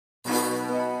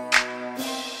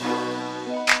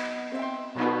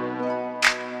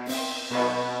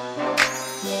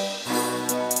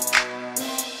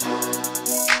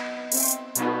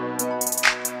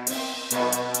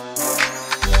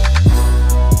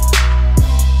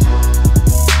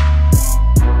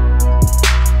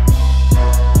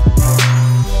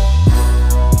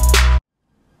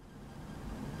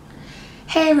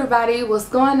everybody, what's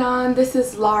going on? This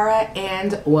is Laura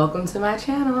and welcome to my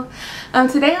channel.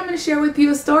 Today I'm going to share with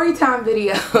you a story time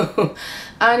video.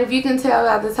 And if you can tell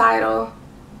by the title,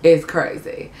 it's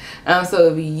crazy.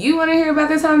 So if you want to hear about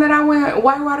the time that I went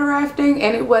whitewater rafting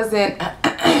and it wasn't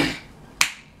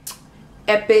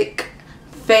epic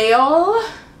fail,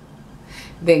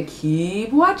 then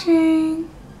keep watching.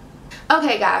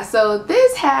 Okay guys, so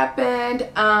this happened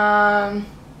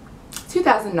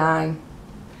 2009.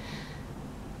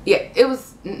 Yeah, it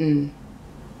was,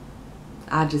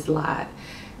 I just lied.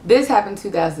 This happened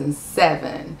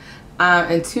 2007.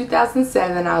 In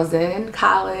 2007, I was in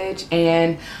college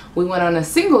and we went on a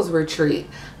singles retreat.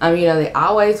 You know, they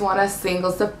always want us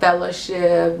singles to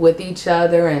fellowship with each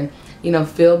other and, you know,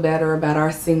 feel better about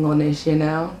our singleness, you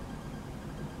know.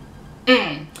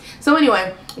 So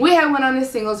anyway, we had went on a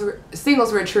singles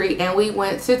retreat and we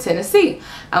went to Tennessee.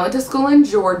 I went to school in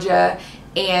Georgia,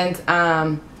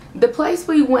 and the place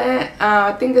we went,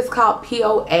 I think it's called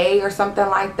POA or something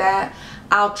like that.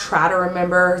 I'll try to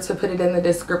remember to put it in the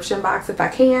description box if I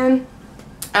can.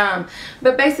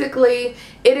 But basically,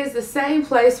 it is the same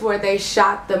place where they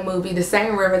shot the movie, the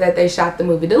same river that they shot the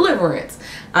movie Deliverance.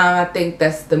 I think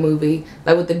that's the movie,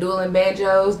 like with the dueling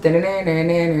banjos.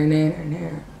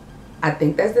 I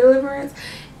think that's Deliverance.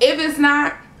 If it's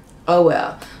not, oh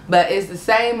well. But it's the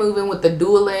same movie with the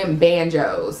dueling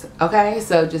banjos. Okay,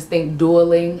 so just think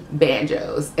dueling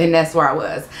banjos, and that's where I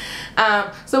was.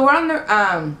 So we're on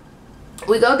the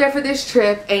we go there for this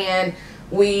trip, and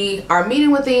we are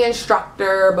meeting with the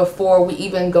instructor before we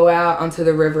even go out onto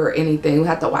the river or anything. We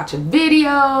have to watch a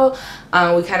video.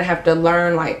 We kind of have to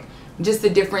learn like just the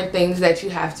different things that you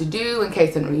have to do in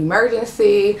case of an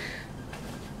emergency.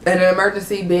 And an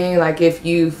emergency being like if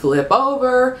you flip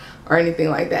over or anything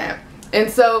like that. And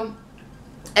so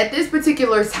at this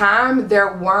particular time,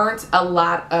 there weren't a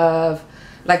lot of,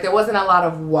 like there wasn't a lot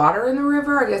of water in the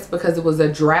river, I guess because it was a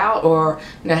drought, or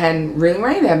you know, it hadn't really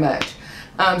rained that much.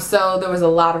 So there was a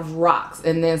lot of rocks,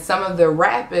 and then some of the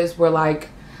rapids were like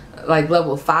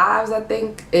level 5s, I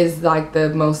think is like the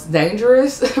most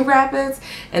dangerous rapids,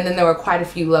 and then there were quite a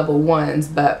few level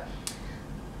 1s. But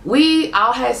we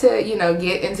all had to, you know,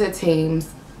 get into teams,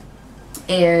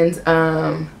 and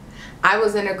I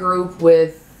was in a group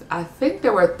with, I think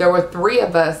there were 3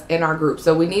 of us in our group.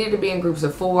 So we needed to be in groups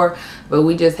of 4, but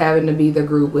we just happened to be the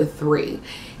group with 3.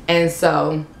 And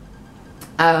so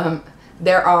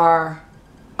there are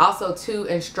also 2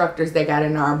 instructors that got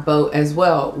in our boat as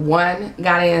well. One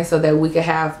got in so that we could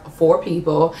have 4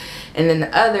 people, and then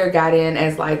the other got in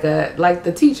as like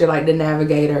the teacher, like the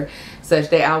navigator, such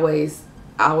they always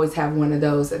have one of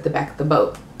those at the back of the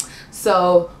boat.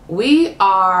 So we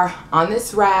are on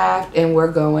this raft and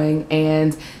we're going,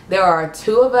 and there are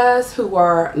 2 of us who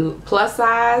are plus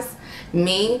size,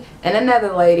 me and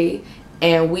another lady,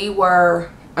 and we were,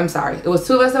 I'm sorry, it was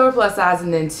 2 of us that were plus size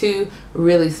and then 2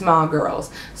 really small girls.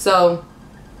 So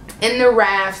in the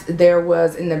raft, there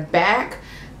was in the back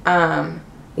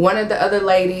one of the other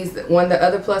ladies, one of the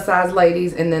other plus size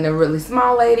ladies, and then a really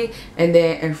small lady, and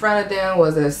then in front of them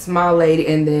was a small lady,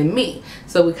 and then me.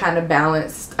 So we kind of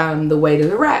balanced the weight of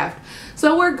the raft.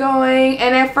 So we're going,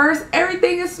 and at first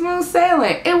everything is smooth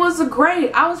sailing. It was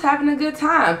great. I was having a good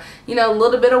time. You know, a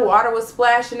little bit of water was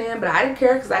splashing in, but I didn't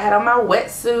care because I had on my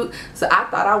wetsuit, so I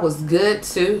thought I was good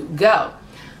to go.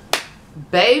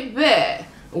 Baby,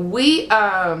 we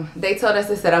they told us,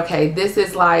 they said, okay, this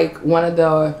is like one of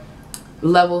the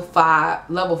level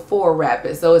 4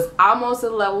 rapids, so it's almost a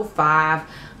level 5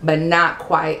 but not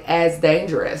quite as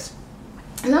dangerous.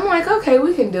 And I'm like, okay,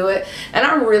 we can do it. And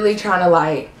I'm really trying to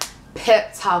like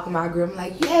pep talk my group,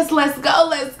 like, yes, let's go,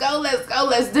 let's go, let's go,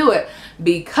 let's do it,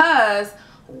 because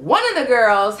one of the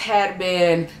girls had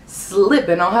been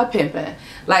slipping on her pimping.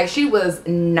 Like she was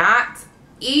not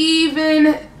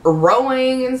even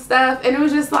rowing and stuff, and it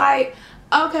was just like,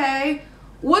 okay,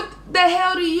 what the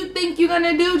hell do you think you're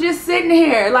gonna do just sitting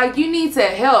here? Like, you need to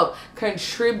help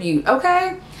contribute,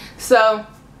 okay? So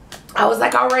I was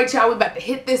like, all right, y'all, we about to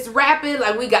hit this rapid.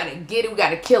 Like, we gotta get it, we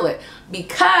gotta kill it.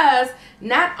 Because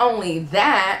not only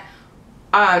that,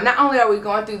 not only are we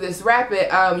going through this rapid,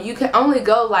 you can only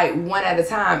go like 1 at a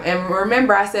time. And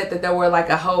remember, I said that there were like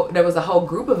there was a whole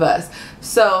group of us.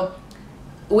 So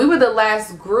we were the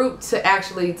last group to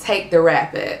actually take the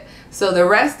rapid. So the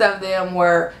rest of them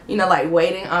were, you know, like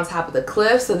waiting on top of the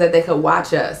cliff so that they could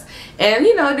watch us. And,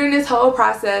 you know, during this whole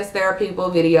process, there are people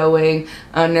videoing.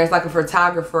 There's like a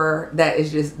photographer that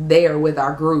is just there with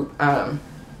our group,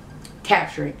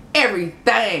 capturing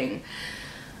everything.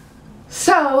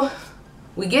 So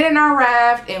we get in our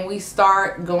raft and we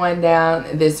start going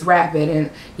down this rapid,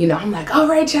 and you know, I'm like, all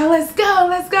right, y'all, let's go,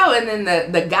 let's go. And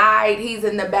then the guide, he's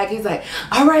in the back, he's like,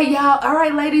 all right, y'all, all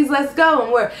right, ladies, let's go.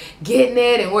 And we're getting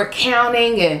it and we're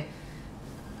counting, and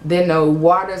then the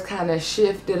waters kind of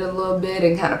shifted a little bit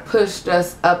and kind of pushed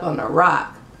us up on a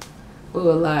rock. We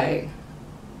were like,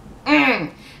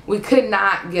 we could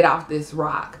not get off this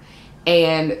rock.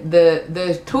 And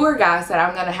the tour guy said,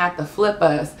 I'm gonna have to flip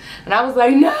us. And I was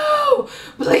like, no,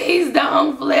 please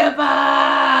don't flip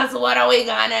us. What are we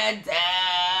gonna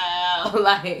do?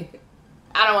 Like,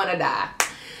 I don't wanna die.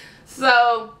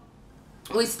 So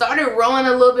we started rowing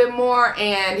a little bit more,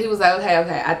 and he was like, okay,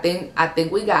 I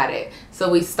think we got it. So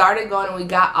we started going, and we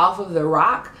got off of the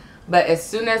rock. But as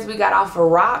soon as we got off the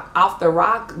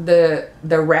rock, the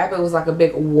rapid was like a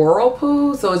big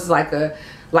whirlpool. So it's like a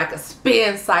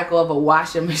spin cycle of a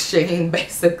washing machine,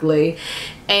 basically.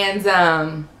 And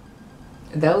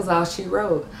that was all she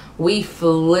wrote. We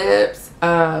flipped,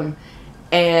 and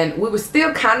we were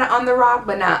still kind of on the rock,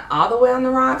 but not all the way on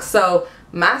the rock. So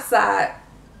my side,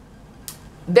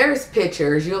 there's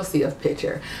pictures, you'll see a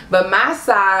picture, but my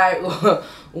side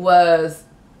was,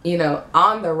 you know,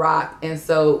 on the rock. And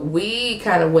so we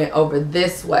kind of went over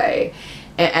this way.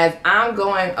 And as I'm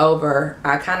going over,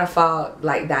 I kind of fall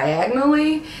like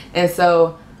diagonally. And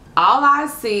so all I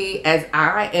see as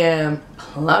I am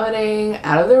plummeting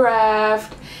out of the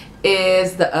raft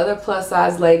is the other plus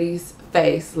size lady's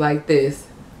face like this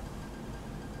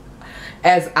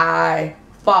as I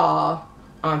fall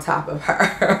on top of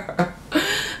her.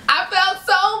 I felt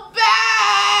so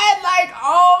bad. Like,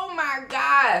 oh my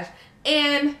gosh.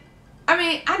 And I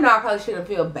mean, I know I probably shouldn't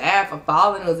feel bad for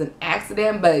falling. It was an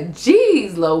accident, but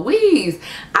geez Louise,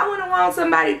 I wouldn't want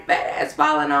somebody fat ass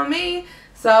falling on me.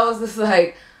 So I was just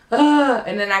like, ugh.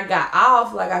 And then I got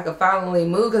off, like I could finally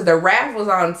move, because the raft was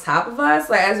on top of us.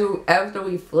 Like after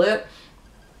we flipped,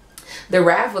 the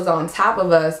raft was on top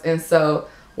of us. And so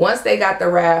once they got the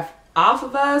raft off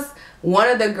of us, one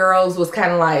of the girls was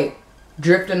kind of like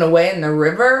drifting away in the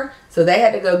river. So they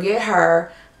had to go get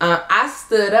her. I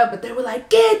stood up, but they were like,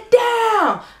 get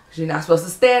down. You're not supposed to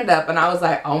stand up. And I was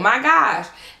like, oh my gosh.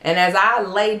 And as I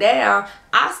lay down,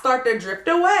 I start to drift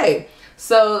away.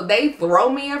 So they throw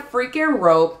me a freaking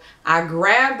rope. I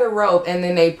grab the rope, and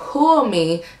then they pull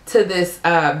me to this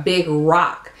big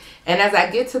rock. And as I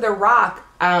get to the rock,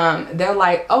 they're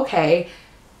like, okay,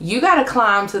 you got to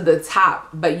climb to the top,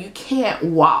 but you can't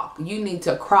walk. You need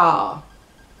to crawl.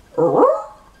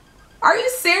 Are you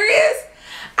serious?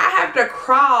 I have to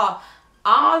crawl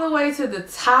all the way to the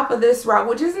top of this rock,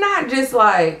 which is not just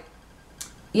like,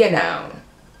 you know,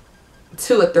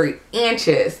 2 or 3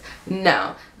 inches.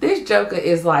 No, this joker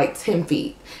is like 10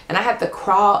 feet. And I have to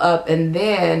crawl up and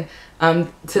then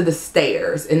to the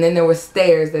stairs. And then there were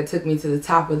stairs that took me to the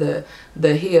top of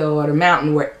the hill or the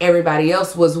mountain where everybody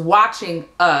else was watching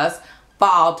us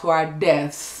fall to our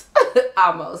deaths.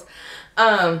 Almost.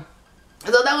 So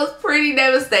that was pretty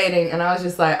devastating. And I was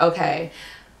just like, okay.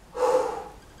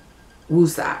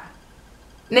 Woosah.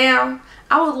 Now,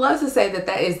 I would love to say that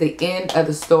that is the end of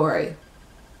the story.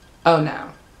 Oh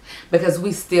no, because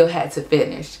we still had to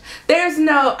finish. There's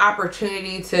no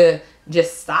opportunity to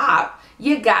just stop.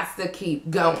 You got to keep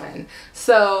going.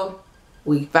 So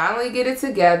we finally get it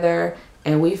together,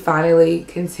 and we finally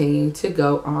continue to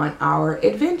go on our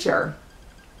adventure.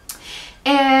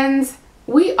 And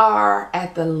we are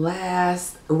at the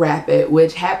last rapid,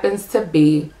 which happens to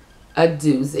be a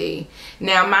doozy.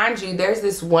 Now, mind you, there's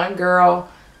this one girl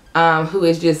who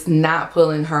is just not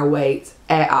pulling her weight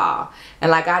at all. And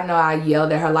like, I know I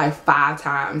yelled at her like 5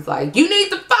 times, like, you need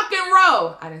to fucking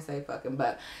row. I didn't say fucking,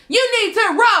 but you need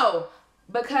to row,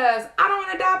 because I don't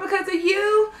want to die because of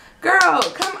you. Girl,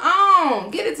 come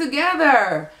on, get it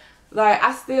together. Like,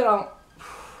 I still don't,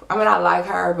 I mean, I like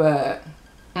her, but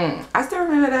I still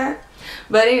remember that.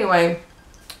 But anyway,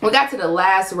 we got to the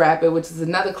last rapid, which is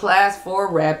another class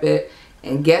 4 rapid,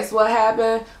 and guess what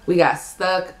happened? We got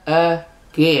stuck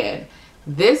again.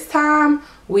 This time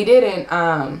we didn't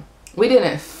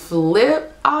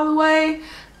flip all the way.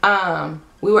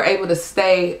 We were able to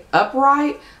stay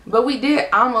upright, but we did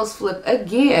almost flip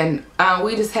again.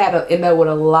 We just had to end up with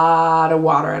a lot of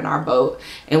water in our boat,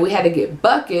 and we had to get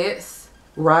buckets,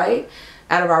 right,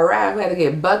 out of our raft. We had to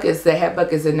get buckets that had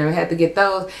buckets in there. We had to get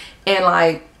those and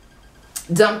like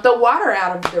dump the water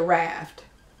out of the raft.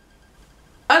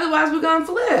 Otherwise, we're gonna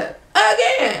flip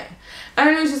again. And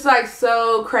it was just like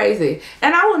so crazy.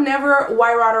 And I will never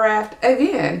whitewater raft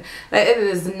again. Like, it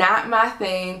is not my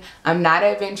thing. I'm not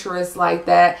adventurous like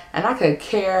that, and I could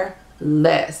care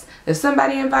less. If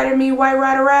somebody invited me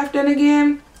whitewater rafting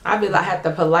again, I have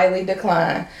to politely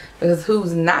decline, because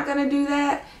who's not gonna do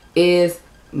that is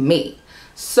me.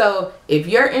 So if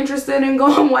you're interested in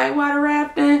going whitewater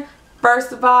rafting,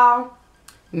 first of all,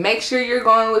 make sure you're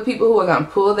going with people who are gonna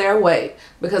pull their weight,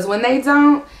 because when they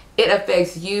don't, it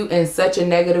affects you in such a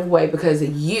negative way, because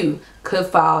you could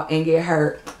fall and get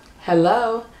hurt.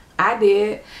 Hello, I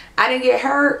did. I didn't get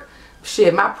hurt.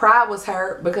 Shit, my pride was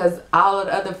hurt because all of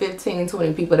the other 15,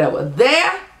 20 people that were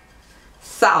there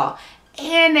saw.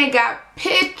 And they got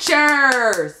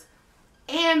pictures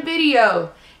and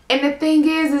video. And the thing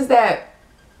is that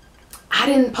I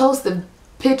didn't post the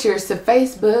pictures to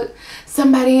Facebook.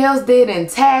 Somebody else did and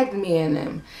tagged me in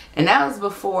them. And that was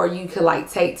before you could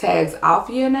like take tags off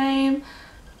your name.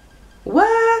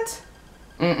 What?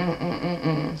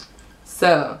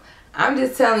 So I'm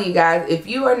just telling you guys, if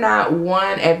you are not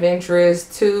 1,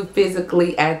 adventurous, 2,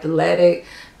 physically athletic,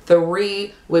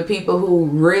 3, with people who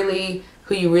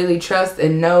you really trust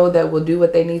and know that will do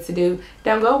what they need to do,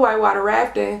 don't go whitewater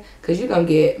rafting, because you're gonna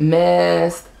get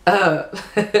messed up.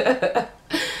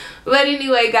 But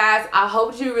anyway, guys, I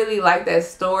hope you really like that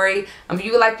story. If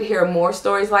you would like to hear more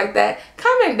stories like that,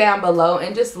 comment down below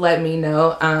and just let me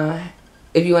know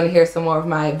if you want to hear some more of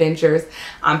my adventures.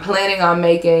 I'm planning on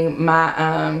making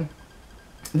my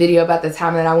video about the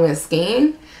time that I went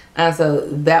skiing, so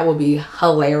that will be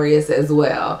hilarious as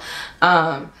well.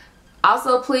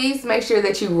 Also, please make sure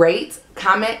that you rate,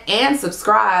 comment, and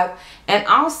subscribe, and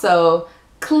also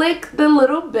click the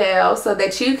little bell so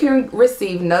that you can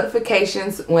receive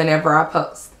notifications whenever I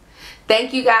post.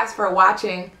 Thank you guys for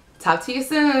watching. Talk to you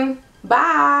soon.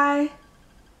 Bye.